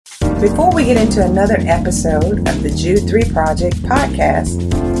Before we get into another episode of the Jude 3 Project podcast,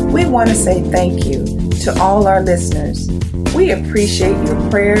 we want to say thank you to all our listeners. We appreciate your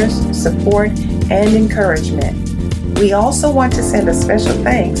prayers, support, and encouragement. We also want to send a special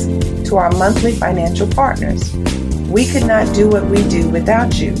thanks to our monthly financial partners. We could not do what we do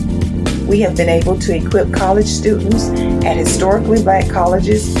without you. We have been able to equip college students at historically Black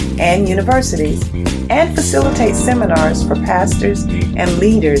colleges and universities and facilitate seminars for pastors and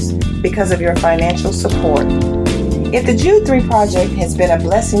leaders because of your financial support. If the Jude 3 Project has been a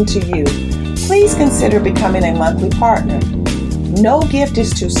blessing to you, please consider becoming a monthly partner. No gift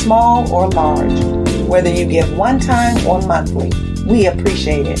is too small or large, whether you give one time or monthly. We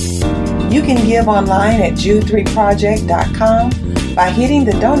appreciate it. You can give online at jude3project.com by hitting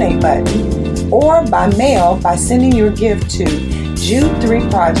the donate button or by mail by sending your gift to Jude 3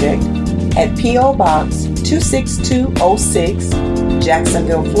 Project at P.O. Box 26206,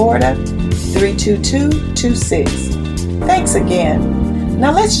 Jacksonville, Florida 32226. Thanks again.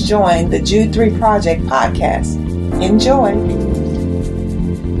 Now let's join the Jude 3 Project podcast. Enjoy.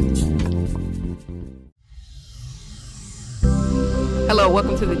 Hello,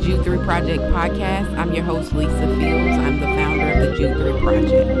 welcome to the Jude 3 Project podcast. I'm your host, Lisa Fields. I'm the founder of the Jude 3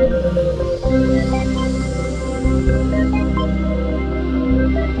 Project.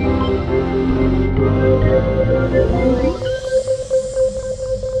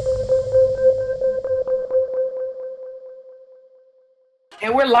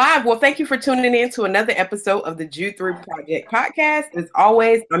 And we're live. Well, thank you for tuning in to another episode of the Jude 3 Project podcast. As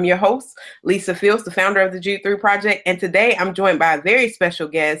always, I'm your host, Lisa Fields, the founder of the Jude 3 Project. And today I'm joined by a very special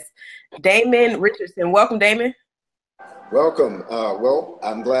guest, Damon Richardson. Welcome, Damon. Welcome. Well,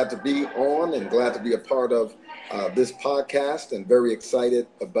 I'm glad to be on and glad to be a part of this podcast and very excited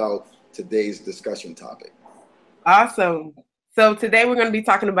about today's discussion topic. Awesome. So today we're going to be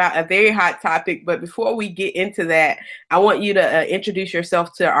talking about a very hot topic, but before we get into that, I want you to introduce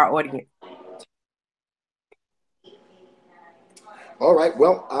yourself to our audience. All right.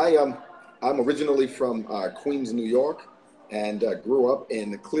 Well, I'm originally from Queens, New York, and grew up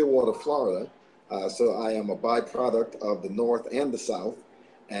in Clearwater, Florida. So I am a byproduct of the North and the South,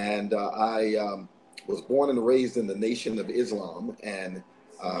 and I was born and raised in the Nation of Islam and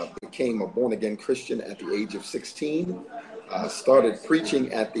became a born-again Christian at the age of 16. Started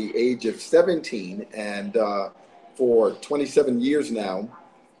preaching at the age of 17, and for 27 years now,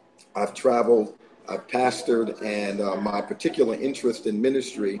 I've traveled, I've pastored, and my particular interest in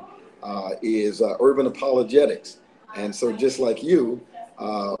ministry is urban apologetics. And so just like you,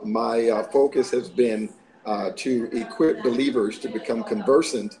 my focus has been to equip believers to become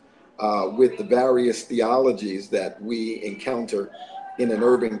conversant with the various theologies that we encounter in an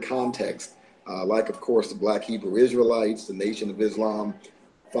urban context. Like, of course, the Black Hebrew Israelites, the Nation of Islam,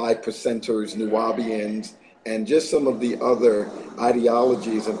 Five Percenters, Nuwabians, and just some of the other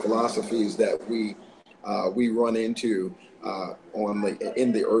ideologies and philosophies that we run into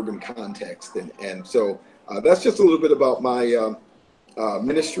in the urban context. And so that's just a little bit about my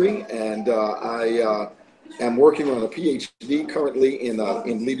ministry. And I am working on a PhD currently in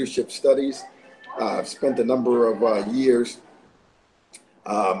leadership studies. I've spent a number of years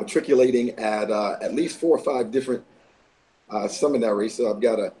matriculating at least 4 or 5 different seminaries. So I've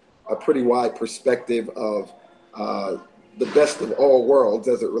got a pretty wide perspective of the best of all worlds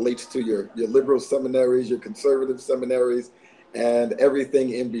as it relates to your liberal seminaries, your conservative seminaries, and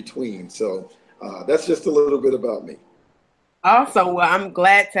everything in between. So that's just a little bit about me. Awesome. Well, I'm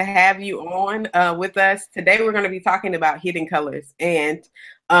glad to have you on with us. Today we're going to be talking about hidden colors. And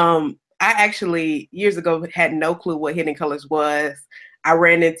I actually, years ago, had no clue what hidden colors was. I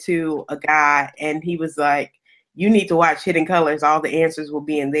ran into a guy and he was like, you need to watch Hidden Colors. All the answers will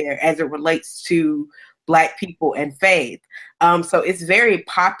be in there as it relates to Black people and faith. So it's very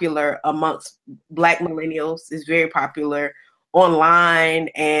popular amongst Black millennials. It's very popular online,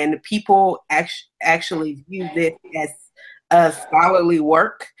 and people actually view this as a scholarly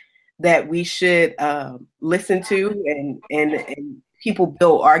work that we should listen to, and people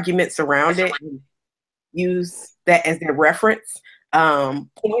build arguments around it and use that as their reference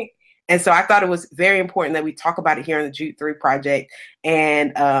point. And so I thought it was very important that we talk about it here on the Jude 3 Project.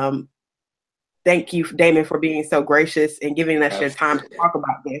 And thank you, Damon, for being so gracious and giving us your time to talk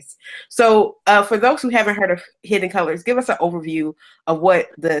about this. So for those who haven't heard of Hidden Colors, give us an overview of what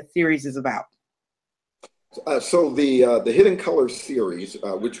the series is about. So the Hidden Colors series,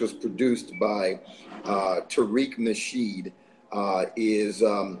 which was produced by Tariq Nasheed, is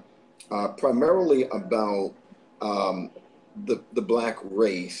primarily about the Black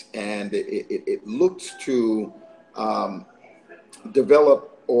race, and it looks to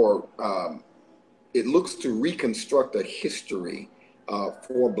develop it looks to reconstruct a history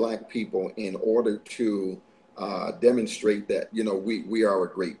for Black people in order to demonstrate that, we are a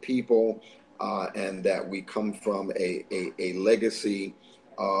great people, and that we come from a legacy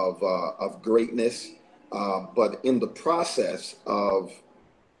of greatness. But in the process of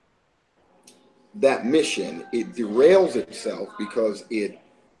that mission, it derails itself because it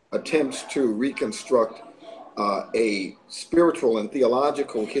attempts to reconstruct a spiritual and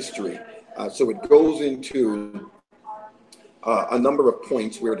theological history. So it goes into a number of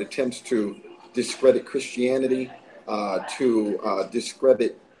points where it attempts to discredit Christianity, to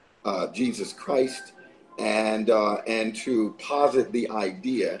discredit Jesus Christ, and to posit the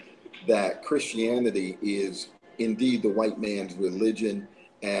idea that Christianity is indeed the white man's religion,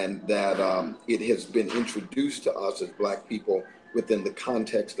 and that it has been introduced to us as Black people within the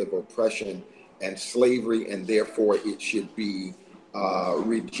context of oppression and slavery, and therefore it should be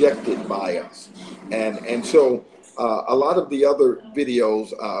rejected by us. And so a lot of the other videos,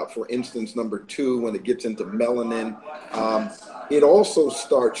 for instance, number 2, when it gets into melanin, it also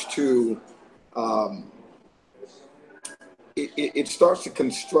starts to it starts to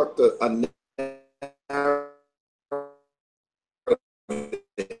construct a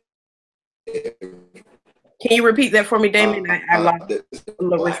Can you repeat that for me, Damon? I lost a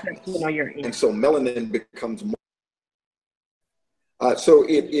little reception on your end. And so melanin becomes more. But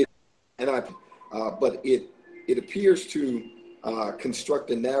it appears to construct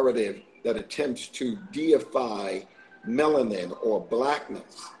a narrative that attempts to deify melanin or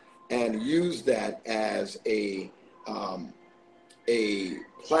Blackness and use that as a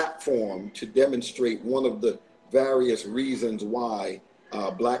platform to demonstrate one of the various reasons why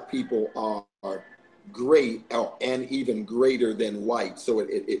Black people are great and even greater than white. So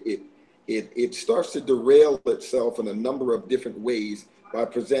it starts to derail itself in a number of different ways by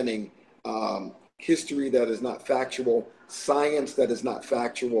presenting history that is not factual, science that is not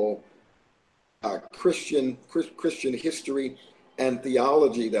factual, Christian history and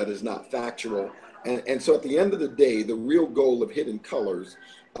theology that is not factual. And so at the end of the day, the real goal of Hidden Colors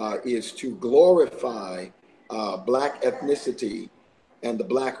is to glorify Black ethnicity and the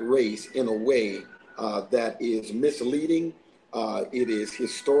Black race in a way that is misleading. It is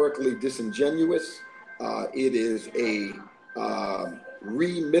historically disingenuous. It is a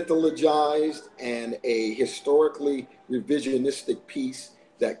re-mythologized and a historically revisionistic piece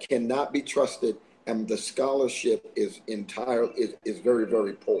that cannot be trusted, and the scholarship is very,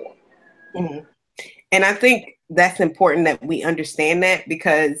 very poor. Mm-hmm. And I think that's important that we understand that,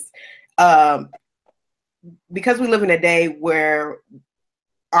 because we live in a day where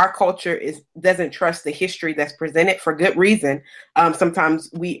our culture doesn't trust the history that's presented for good reason. Sometimes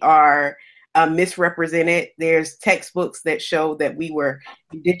we are misrepresented. There's textbooks that show that we were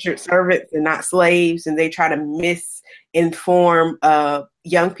indentured servants and not slaves, and they try to misinform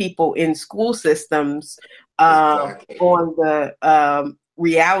young people in school systems on the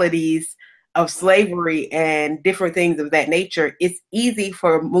realities of slavery and different things of that nature. It's easy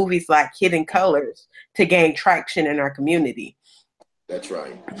for movies like Hidden Colors to gain traction in our community. That's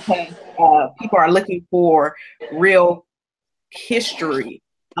right. People are looking for real history,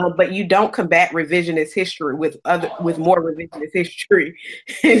 but you don't combat revisionist history with more revisionist history.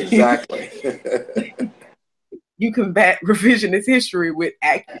 Exactly. You combat revisionist history with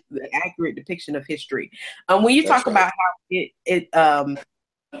the accurate depiction of history. When you talk about how it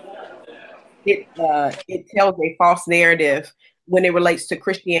tells a false narrative when it relates to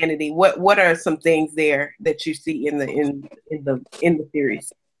Christianity, what are some things there that you see in the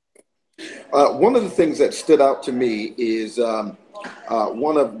series? One of the things that stood out to me is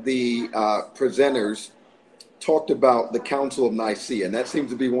one of the presenters talked about the Council of Nicaea, and that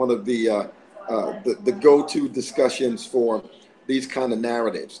seems to be one of the go-to discussions for these kind of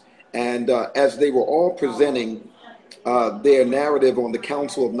narratives. And as they were all presenting their narrative on the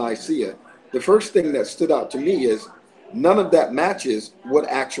Council of Nicaea, the first thing that stood out to me is none of that matches what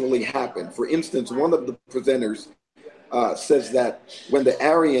actually happened. For instance, one of the presenters says that when the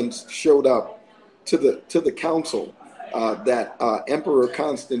Arians showed up to the council, that Emperor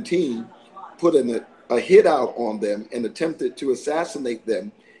Constantine put a hit out on them and attempted to assassinate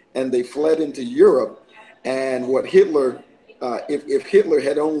them, and they fled into Europe. And what Hitler, if Hitler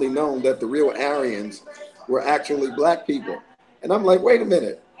had only known that the real Aryans were actually Black people. And I'm like, wait a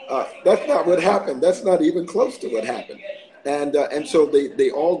minute. That's not what happened. That's not even close to what happened. And so they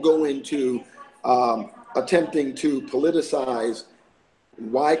all go into attempting to politicize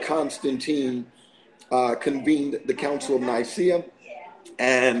why Constantine convened the Council of Nicaea,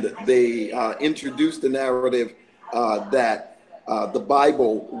 and they introduced the narrative that the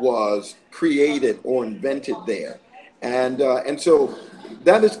Bible was created or invented there. And so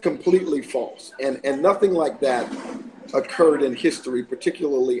that is completely false. And nothing like that occurred in history,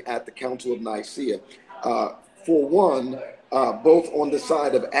 particularly at the Council of Nicaea. For one, both on the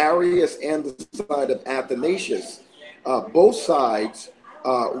side of Arius and the side of Athanasius, both sides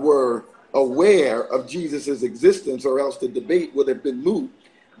were aware of Jesus's existence, or else the debate would have been moot.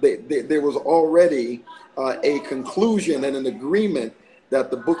 There was already a conclusion and an agreement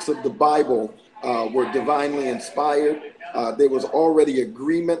that the books of the Bible were divinely inspired. There was already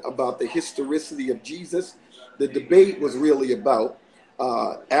agreement about the historicity of Jesus. The debate was really about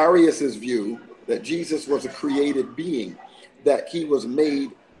Arius's view that Jesus was a created being, that he was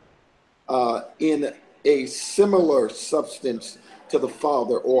made in a similar substance to the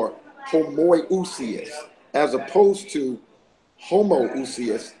Father, or homoousios, as opposed to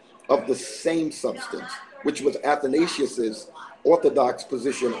homoousios, of the same substance, which was Athanasius's orthodox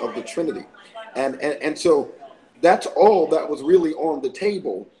position of the Trinity. And so that's all that was really on the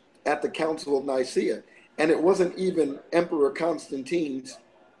table at the Council of Nicaea. And it wasn't even Emperor Constantine's,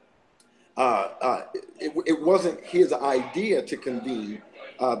 it wasn't his idea to convene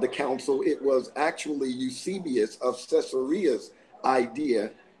the council. It was actually Eusebius of Caesarea's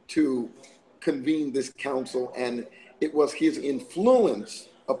idea to convene this council, and it was his influence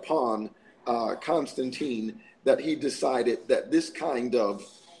upon Constantine that he decided that this kind of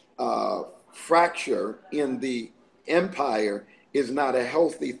fracture in the empire is not a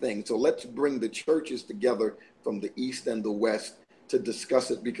healthy thing. So let's bring the churches together from the East and the West to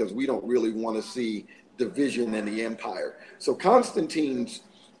discuss it, because we don't really want to see division in the empire. So Constantine's,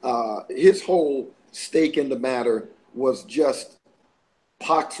 his whole stake in the matter was just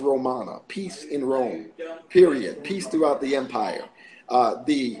Pax Romana, peace in Rome, period, peace throughout the empire.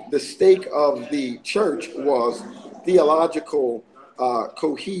 The stake of the church was theological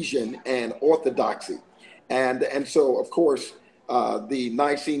cohesion and orthodoxy. And so, of course, the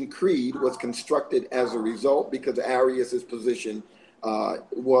Nicene Creed was constructed as a result, because Arius's position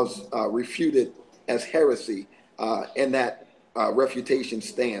was refuted as heresy, and that refutation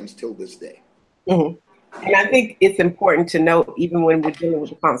stands till this day. Mm-hmm. And I think it's important to note, even when we're dealing with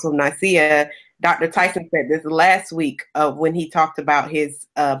the Council of Nicaea, Dr. Tyson said this last week when he talked about his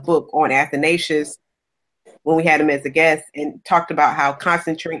book on Athanasius, when we had him as a guest, and talked about how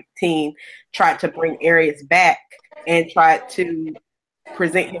Constantine tried to bring Arius back and tried to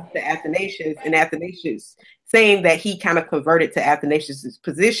present him to Athanasius, and Athanasius saying that he kind of converted to Athanasius's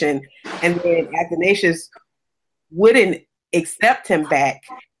position, and then Athanasius wouldn't accept him back.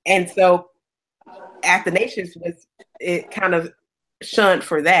 And so Athanasius was kind of shunned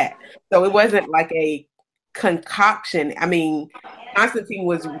for that. So it wasn't like a concoction. I mean, Constantine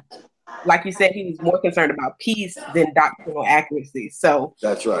was, like you said, he was more concerned about peace than doctrinal accuracy. So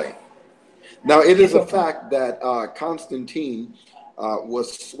that's right. Now, it is a fact that Constantine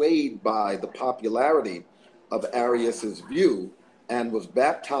was swayed by the popularity of Arius's view and was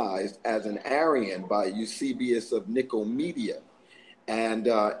baptized as an Arian by Eusebius of Nicomedia. And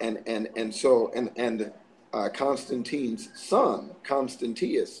Constantine's son,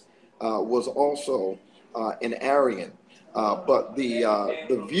 Constantius, was also an Arian. But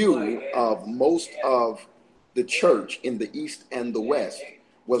the view of most of the church in the East and the West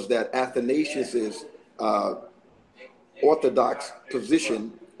was that Athanasius's orthodox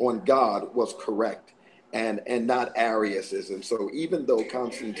position on God was correct, and not Arius's. And so even though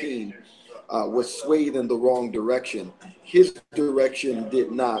Constantine was swayed in the wrong direction, his direction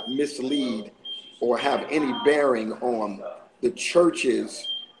did not mislead or have any bearing on the church's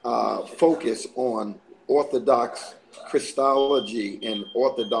focus on Orthodox Christology and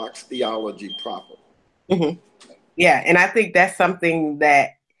Orthodox theology proper. Mm-hmm. Yeah, and I think that's something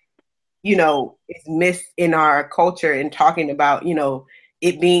that, is missed in our culture in talking about,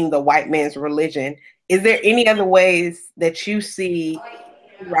 it being the white man's religion. Is there any other ways that you see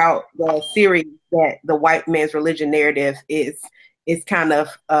throughout the series that the white man's religion narrative is kind of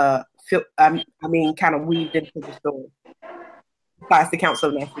kind of weaved into the story, besides the Council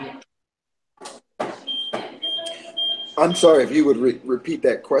of Nicaea? I'm sorry, if you would repeat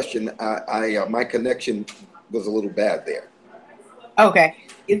that question. I my connection was a little bad there. Okay.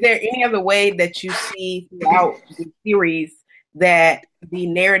 Is there any other way that you see throughout the series that the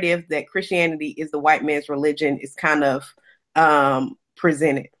narrative that Christianity is the white man's religion is kind of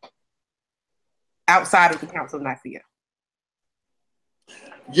presented outside of the Council of Nicaea?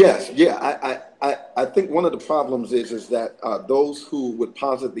 Yes, yeah. I think one of the problems is that those who would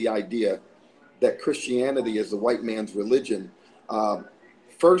posit the idea that Christianity is the white man's religion,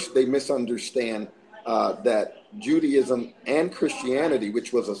 first they misunderstand that Judaism and Christianity,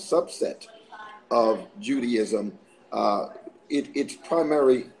 which was a subset of Judaism, its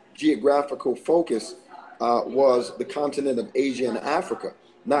primary geographical focus was the continent of Asia and Africa,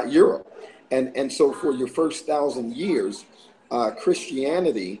 not Europe. And so for your first 1,000 years,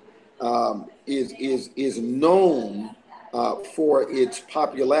 Christianity is known for its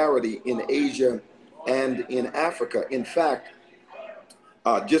popularity in Asia and in Africa. In fact,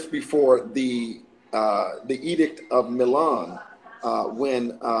 just before the Edict of Milan,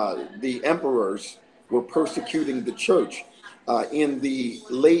 when the emperors were persecuting the church in the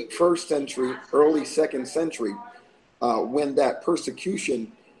late 1st century, early 2nd century, when that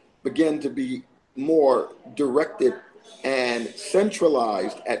persecution began to be more directed and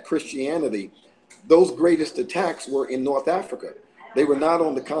centralized at Christianity, those greatest attacks were in North Africa. They were not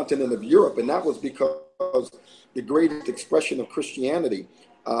on the continent of Europe, and that was because the greatest expression of Christianity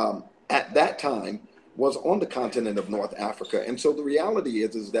at that time was on the continent of North Africa. And so the reality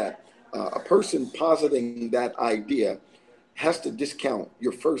is that a person positing that idea has to discount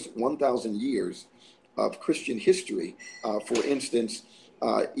your first 1,000 years of Christian history. For instance,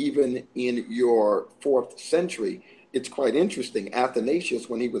 even in your 4th century, it's quite interesting. Athanasius,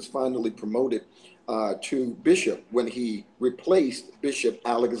 when he was finally promoted to bishop, when he replaced Bishop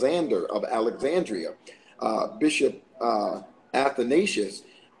Alexander of Alexandria, Bishop Athanasius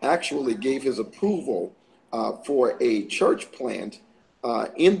actually gave his approval for a church plant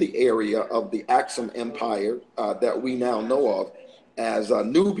in the area of the Axum Empire that we now know of as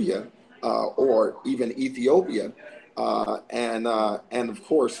Nubia or even Ethiopia. And of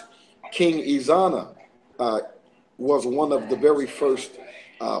course, King Ezana was one of the very first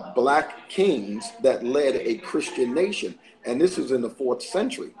black kings that led a Christian nation. And this is in the 4th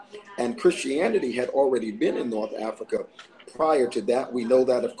century. And Christianity had already been in North Africa prior to that. We know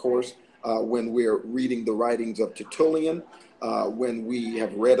that, of course, when we're reading the writings of Tertullian, when we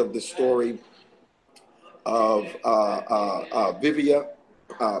have read of the story of Vivia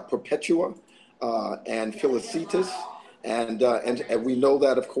Perpetua and Felicitas. And we know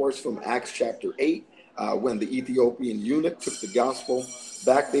that, of course, from Acts chapter 8, when the Ethiopian eunuch took the gospel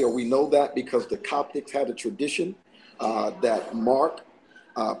back there. We know that because the Coptics had a tradition that Mark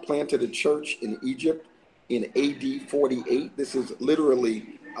planted a church in Egypt in AD 48. This is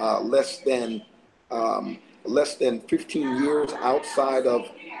literally less than 15 years outside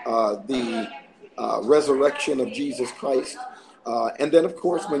of the resurrection of Jesus Christ. And then, of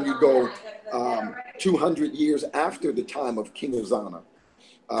course, when you go 200 years after the time of King Ezana,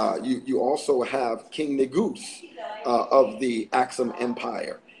 you also have King Negus of the Axum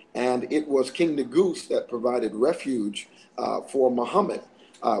Empire. And it was King Negus that provided refuge for Muhammad,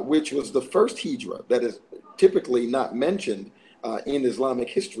 which was the first hijra that is typically not mentioned in Islamic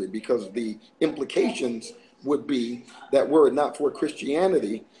history, because the implications would be that were it not for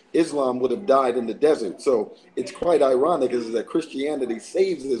Christianity, Islam would have died in the desert. So it's quite ironic is that Christianity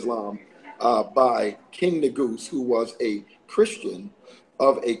saves Islam by King Negus, who was a Christian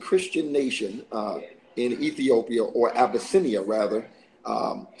of a Christian nation in Ethiopia, or Abyssinia rather,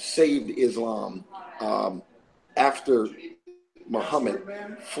 saved Islam after Muhammad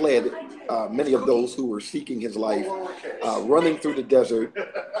fled many of those who were seeking his life, running through the desert,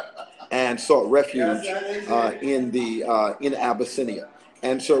 and sought refuge in Abyssinia.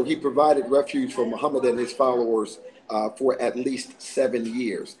 And so he provided refuge for Muhammad and his followers for at least 7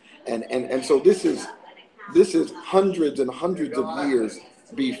 years. And so this is hundreds and hundreds of years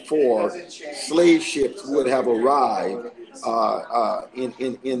before slave ships would have arrived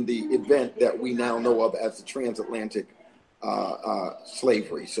in the event that we now know of as the transatlantic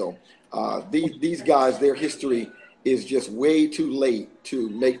slavery. So these guys, their history is just way too late to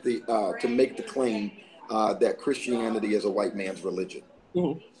make the claim that Christianity is a white man's religion.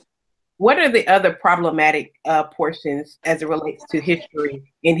 Mm-hmm. What are the other problematic portions as it relates to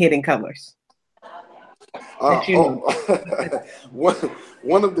history in Hidden Colors?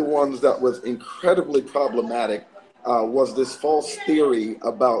 One of the ones that was incredibly problematic was this false theory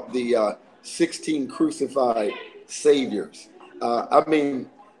about the 16 crucified saviors.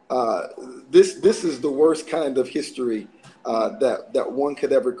 This is the worst kind of history that one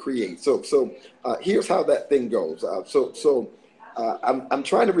could ever create. So here's how that thing goes. I'm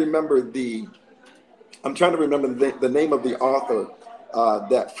trying to remember the name of the author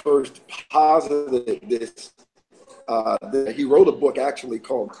that first posited this. He wrote a book actually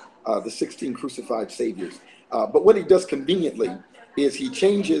called The 16 Crucified Saviors. But what he does conveniently is he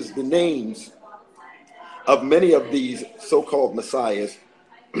changes the names of many of these so-called messiahs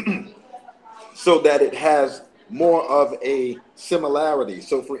so that it has more of a similarity.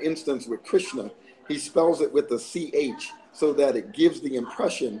 So for instance, with Krishna, he spells it with the CH so that it gives the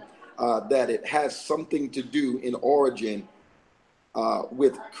impression that it has something to do in origin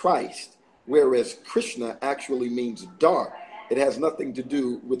with Christ, whereas Krishna actually means dark. It has nothing to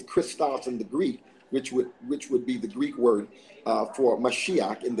do with Christos in the Greek, which would be the Greek word for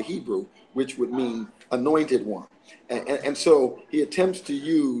Mashiach in the Hebrew, which would mean anointed one. And so he attempts to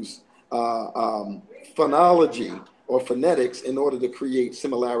use phonology or phonetics in order to create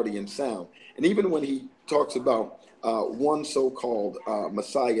similarity in sound. And even when he talks about one so-called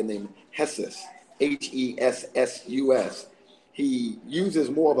Messiah named Hessus, Hessus, he uses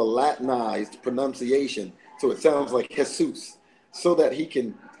more of a Latinized pronunciation, so it sounds like Jesus, so that he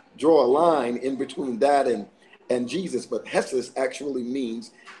can draw a line in between that and Jesus. But Hessus actually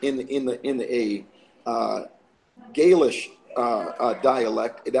means in a Galish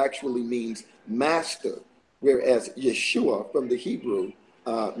dialect, it actually means master, whereas Yeshua from the Hebrew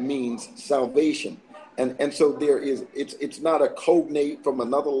means salvation. And so it's not a cognate from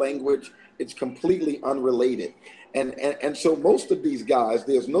another language. It's completely unrelated. And so most of these guys,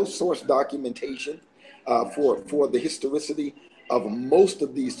 there's no source documentation for the historicity of most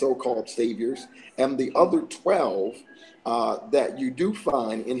of these so-called saviors. And the other 12 that you do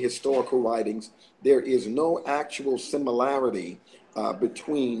find in historical writings, there is no actual similarity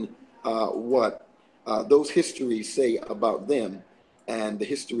between what those histories say about them and the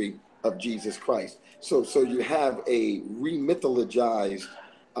history of Jesus Christ. So you have a remythologized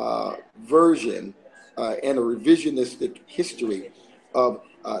version and a revisionistic history of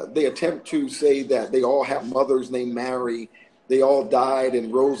they attempt to say that they all have mothers named Mary, they all died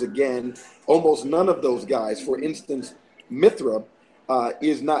and rose again. Almost none of those guys, for instance, Mithra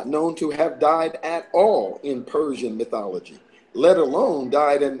is not known to have died at all in Persian mythology, let alone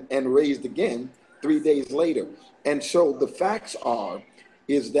died and raised again 3 days later. And so the facts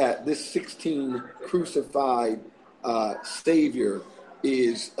is that this 16 crucified Savior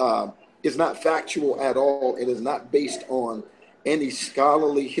is not factual at all. It is not based on any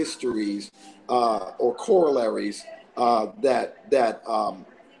scholarly histories or corollaries that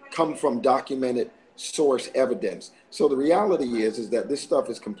come from documented source evidence. So the reality is that this stuff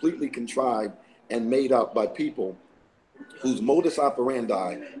is completely contrived and made up by people whose modus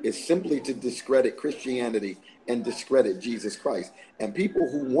operandi is simply to discredit Christianity and discredit Jesus Christ. And people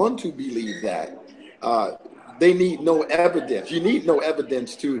who want to believe that, they need no evidence. You need no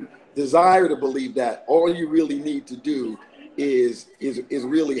evidence to desire to believe that. All you really need to do is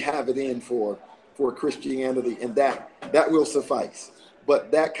really have it in for Christianity, and that will suffice.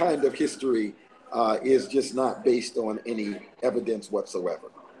 But that kind of history is just not based on any evidence whatsoever.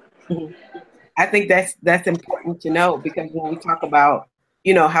 Mm-hmm. I think that's important to know, because when we talk about,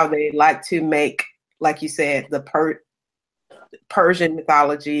 how they like to make, like you said, the Persian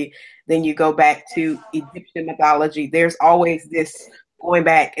mythology, then you go back to Egyptian mythology, there's always this going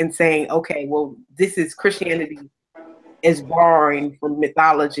back and saying, okay, well, this is Christianity is borrowing from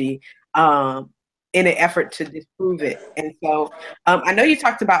mythology in an effort to disprove it. And so I know you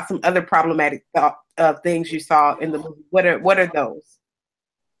talked about some other problematic things you saw in the movie. What are those?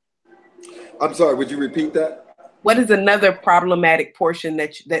 I'm sorry, would you repeat that? What is another problematic portion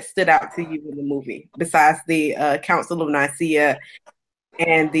that stood out to you in the movie, besides the Council of Nicaea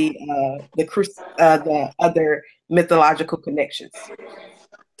and the other mythological connections?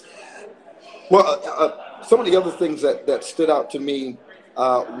 Well, some of the other things that stood out to me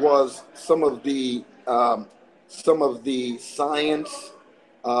was some of the science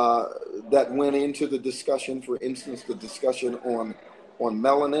that went into the discussion. For instance, the discussion on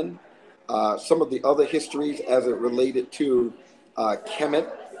melanin. Some of the other histories as it related to Kemet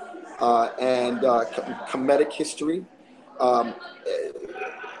and Kemetic history.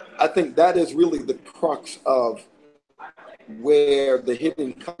 I think that is really the crux of where the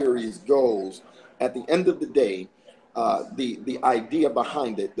Hidden Series goes. At the end of the day, the idea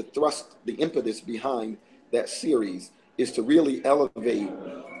behind it, the thrust, the impetus behind that series is to really elevate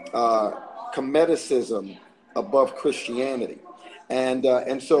Kemeticism above Christianity.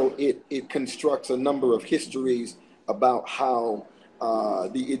 And so it constructs a number of histories about how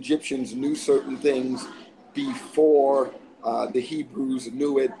the Egyptians knew certain things before the Hebrews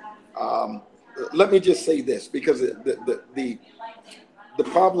knew it. Let me just say this, because the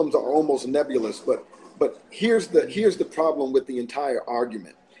problems are almost nebulous, but here's the problem with the entire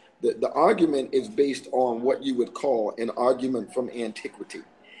argument. The argument is based on what you would call an argument from antiquity,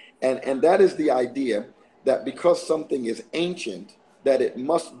 and that is the idea that because something is ancient, that it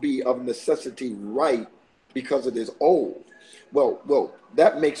must be of necessity right because it is old. Well,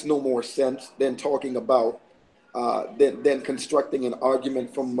 that makes no more sense than talking about than constructing an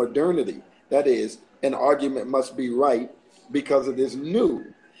argument from modernity. That is, an argument must be right because it is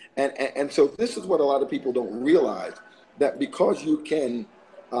new. And so this is what a lot of people don't realize, that because you can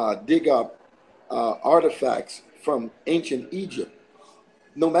dig up artifacts from ancient Egypt,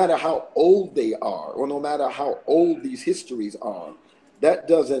 no matter how old they are, or no matter how old these histories are, that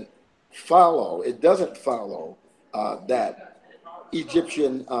doesn't follow. It doesn't follow that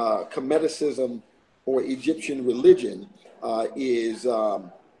Egyptian Cometicism or Egyptian religion is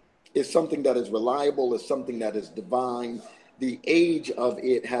something that is reliable, is something that is divine. The age of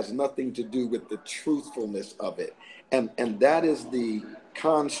it has nothing to do with the truthfulness of it. And that is the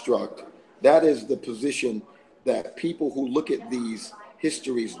construct, that is the position that people who look at these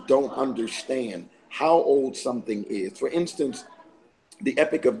histories don't understand how old something is. For instance, the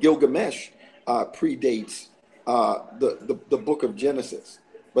Epic of Gilgamesh predates the book of Genesis,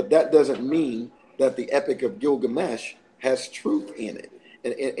 but that doesn't mean that the Epic of Gilgamesh has truth in it.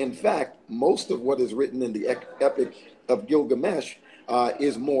 In fact, most of what is written in the Epic of Gilgamesh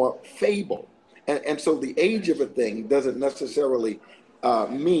is more fable. And so the age of a thing doesn't necessarily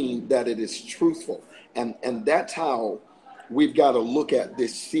mean that it is truthful. And that's how we've got to look at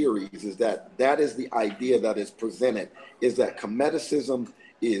this series, is that is the idea that is presented, is that Cometicism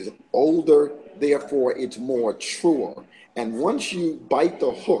is older, therefore it's more truer. And once you bite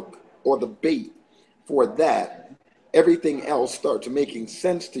the hook or the bait for that, everything else starts making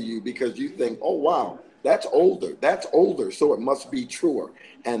sense to you, because you think, oh, wow, that's older, so it must be truer.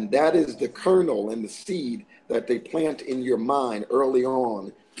 And that is the kernel and the seed that they plant in your mind early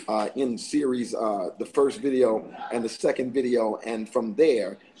on in series, the first video and the second video. And from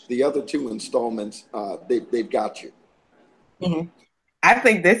there, the other two installments, they've got you. Mm-hmm. I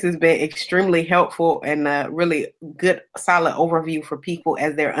think this has been extremely helpful and a really good, solid overview for people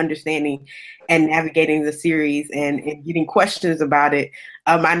as they're understanding and navigating the series and getting questions about it.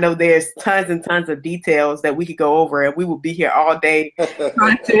 I know there's tons and tons of details that we could go over, and we will be here all day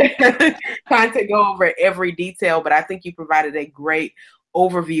trying to go over every detail, but I think you provided a great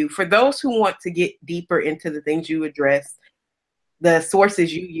overview. For those who want to get deeper into the things you addressed, the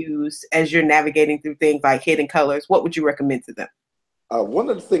sources you use as you're navigating through things like Hidden Colors, what would you recommend to them? One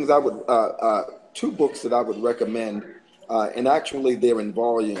of the things I would, two books that I would recommend, and actually they're in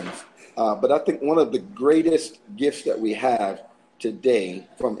volumes, but I think one of the greatest gifts that we have today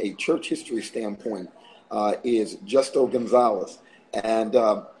from a church history standpoint is Justo Gonzalez. And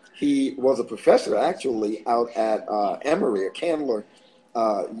he was a professor actually out at Emory, at Candler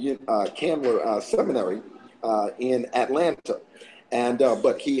Seminary in Atlanta. And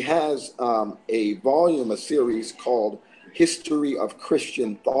but he has a volume, a series called History of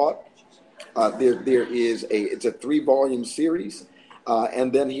Christian Thought. It's a 3-volume series,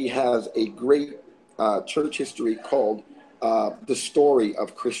 and then he has a great church history called The Story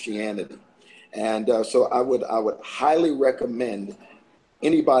of Christianity. And so I would highly recommend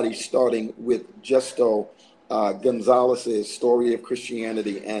anybody starting with Justo Gonzalez's Story of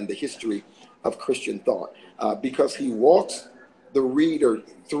Christianity and the History of Christian Thought, because he walks the reader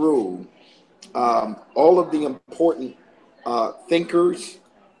through all of the important thinkers,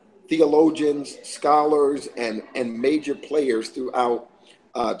 theologians, scholars, and major players throughout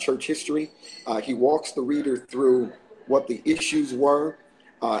church history. He walks the reader through what the issues were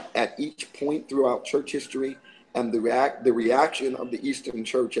at each point throughout church history, and the reaction of the Eastern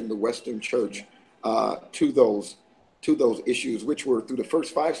Church and the Western Church to those issues, which were, through the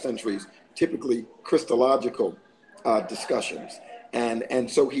first 5 centuries, typically Christological discussions.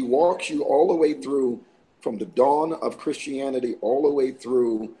 And so he walks you all the way through, from the dawn of Christianity all the way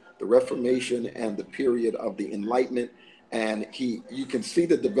through the Reformation and the period of the Enlightenment. And you can see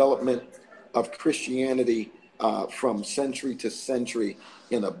the development of Christianity from century to century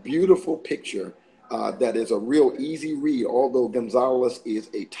in a beautiful picture that is a real easy read. Although Gonzalez is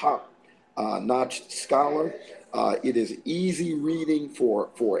a top-notch scholar, it is easy reading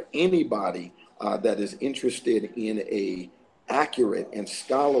for anybody that is interested in a accurate and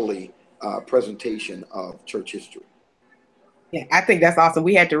scholarly presentation of church history. Yeah, I think that's awesome.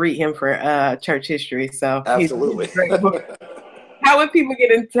 We had to read him for church history, so absolutely. He's a great book. How would people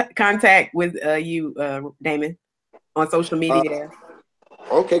get in contact with you, Damon, on social media?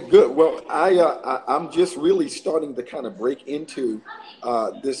 Okay, good. Well, I'm just really starting to kind of break into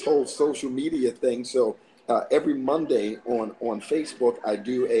this whole social media thing. So every Monday on Facebook, I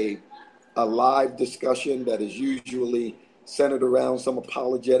do a live discussion that is usually centered around some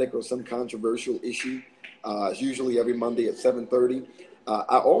apologetic or some controversial issue. It's usually every Monday at 7:30.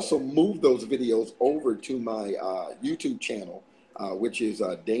 I also move those videos over to my YouTube channel, which is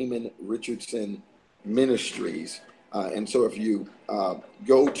Damon Richardson Ministries. And so if you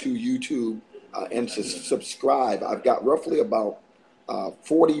go to YouTube and subscribe, I've got roughly about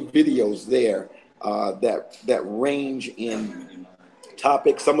 40 videos there that range in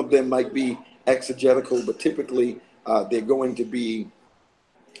topics. Some of them might be exegetical, but typically they're going to be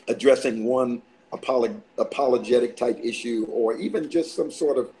addressing one apologetic type issue, or even just some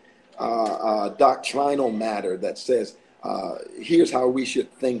sort of doctrinal matter that says, here's how we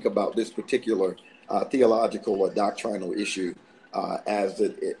should think about this particular theological or doctrinal issue as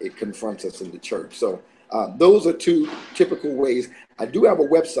it confronts us in the church. So those are two typical ways. I do have a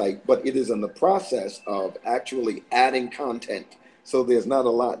website, but it is in the process of actually adding content. So there's not a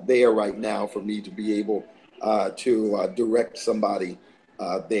lot there right now for me to be able to direct somebody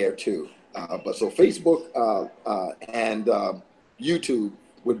there too. But so Facebook and YouTube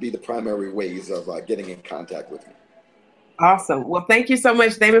would be the primary ways of getting in contact with me. Awesome. Well, thank you so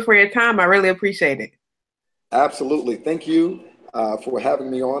much, David, for your time. I really appreciate it. Absolutely. Thank you for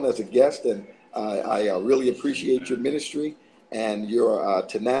having me on as a guest. And I really appreciate your ministry and your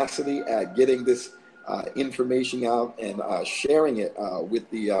tenacity at getting this information out and sharing it with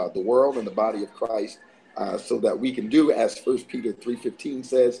the world and the body of Christ so that we can do, as 1 Peter 3:15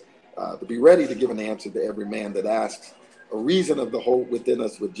 says, to be ready to give an answer to every man that asks, a reason of the hope within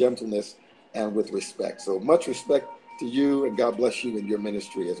us with gentleness and with respect. So much respect to you, and God bless you in your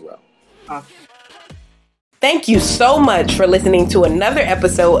ministry as well. Awesome. Thank you so much for listening to another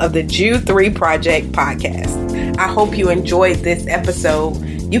episode of the Jude 3 Project podcast. I hope you enjoyed this episode.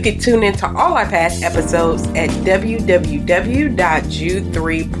 You can tune into all our past episodes at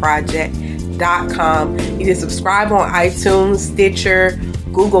www.jude3project.com. You can subscribe on iTunes, Stitcher,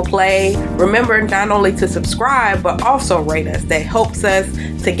 Google Play. Remember not only to subscribe, but also rate us. That helps us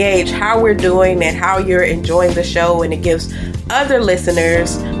to gauge how we're doing and how you're enjoying the show, and it gives other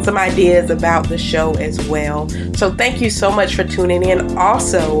listeners some ideas about the show as well. So thank you so much for tuning in.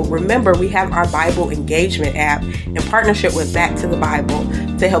 Also, remember we have our Bible engagement app in partnership with Back to the Bible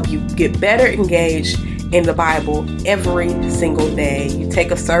to help you get better engaged in the Bible every single day. You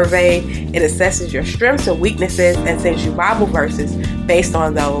take a survey, it assesses your strengths and weaknesses and sends you Bible verses based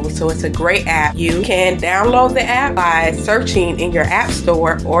on those. So it's a great app. You can download the app by searching in your App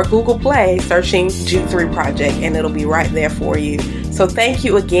Store or Google Play, searching Jude 3 Project, and it'll be right there for you. So thank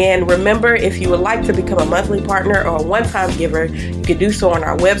you again. Remember, if you would like to become a monthly partner or a one-time giver, you can do so on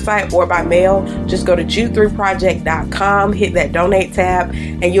our website or by mail. Just go to jude3project.com, hit that donate tab,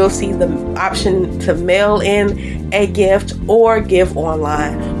 and you'll see the option to mail in a gift or give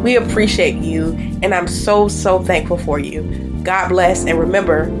online. We appreciate you, and I'm so thankful for you. God bless, and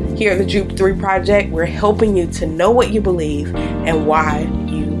remember, here at the Jude 3 Project, we're helping you to know what you believe and why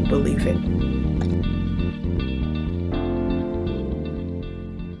you believe it.